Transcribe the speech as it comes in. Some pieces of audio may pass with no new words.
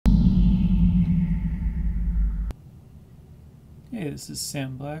Hey, this is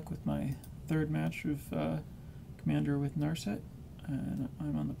Sam Black with my third match of Commander with Narset, and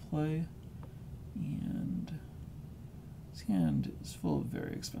I'm on the play, and this hand is full of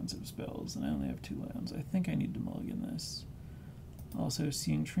very expensive spells, and I only have 2 lands. I think I need to mulligan this. Also,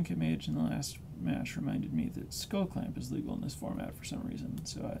 seeing Trinket Mage in the last match reminded me that Skull Clamp is legal in this format for some reason,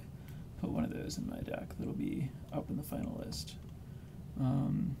 so I put one of those in my deck that'll be up in the final list.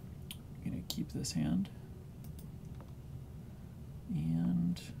 I'm going to keep this hand.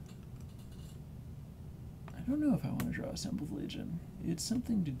 And I don't know if I want to draw Assembled Legion. It's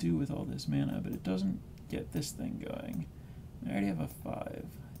something to do with all this mana, but it doesn't get this thing going. I already have a 5.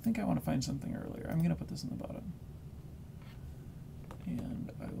 I think I want to find something earlier. I'm going to put this in the bottom.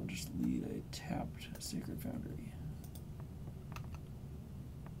 And I will just lead a tapped Sacred Foundry.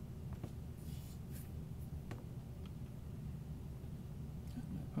 And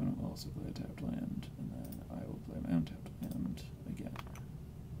my opponent will also play a tapped land, and then I will play my own tapped land again.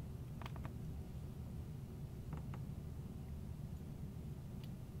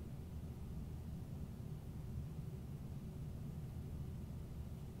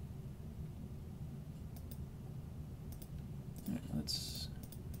 Alright, let's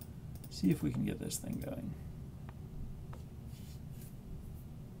see if we can get this thing going.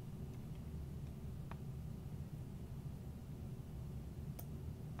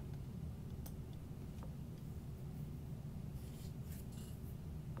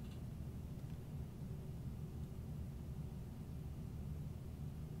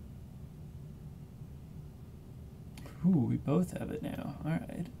 Ooh, we both have it now.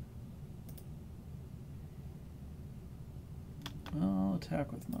 Alright. I'll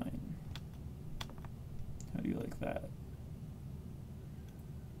attack with mine. How do you like that?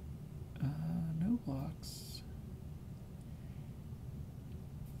 No blocks.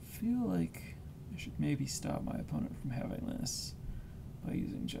 Feel like I should maybe stop my opponent from having this by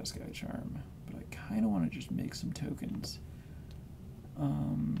using Jeskai Charm, but I kind of want to just make some tokens.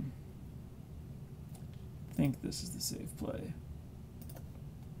 I think this is the safe play.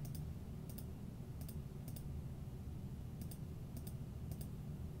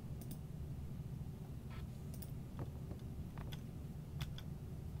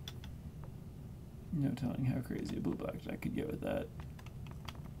 No telling how crazy a blue-black deck could get with that.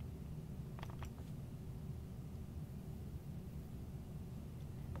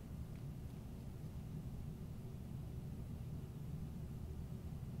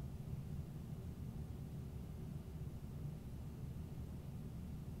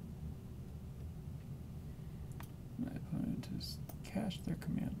 My opponent has cast their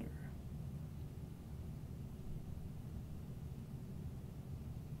commander.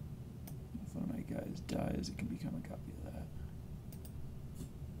 If one of my guys dies, it can become a copy of that.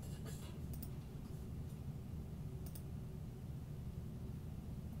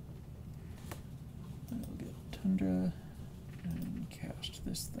 I'll get Tundra and cast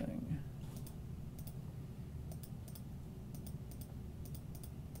this thing.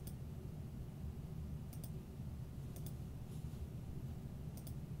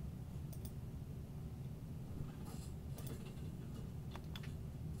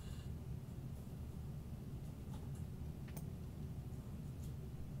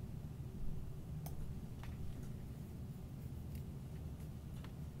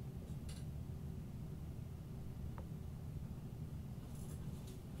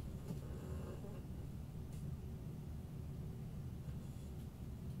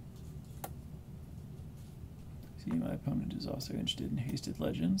 See, my opponent is also interested in Hasted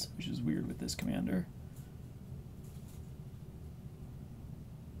Legends, which is weird with this commander.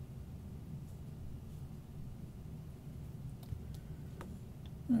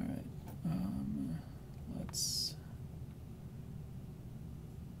 Alright, let's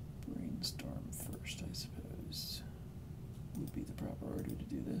brainstorm first, I suppose, would be the proper order to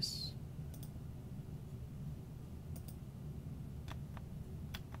do this.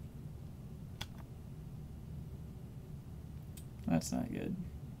 That's not good.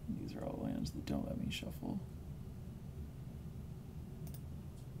 These are all lands that don't let me shuffle.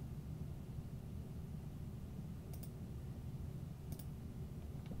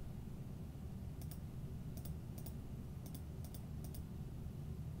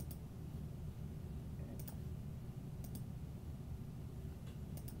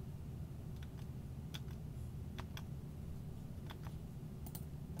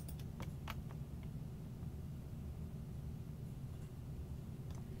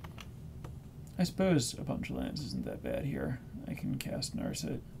 I suppose a bunch of lands isn't that bad here. I can cast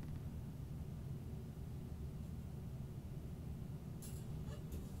Narset.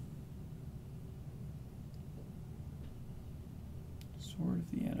 Sword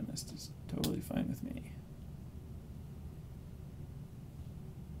of the Animist is totally fine with me.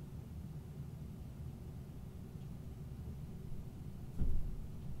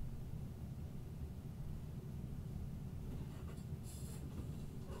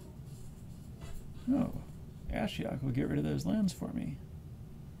 Oh, Ashiok will get rid of those lands for me.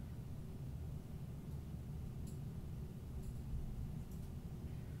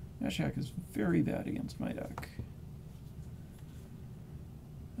 Ashiok is very bad against my deck.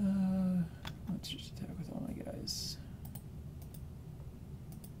 Let's just attack with all my guys.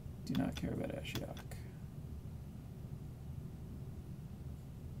 Do not care about Ashiok.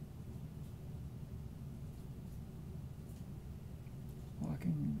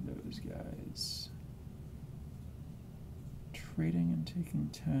 Blocking those guys. Trading and taking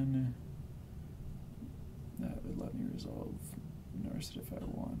 10. That would let me resolve Narset if I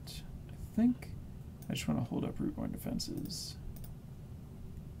want. I think I just want to hold up Rootborn defenses.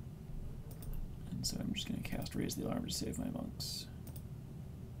 And so I'm just going to cast Raise the Alarm to save my monks.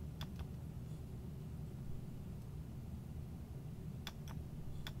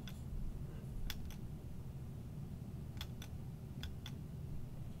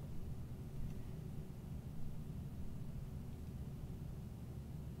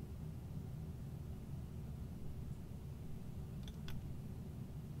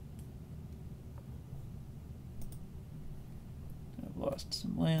 Lost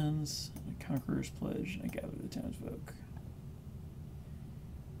some lands, a Conqueror's Pledge, and I gather the Townsfolk.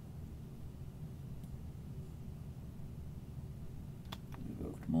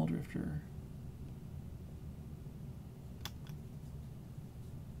 Evoked Muldrifter.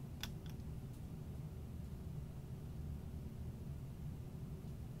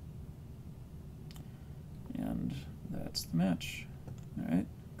 And that's the match. Alright,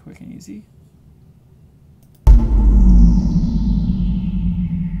 quick and easy.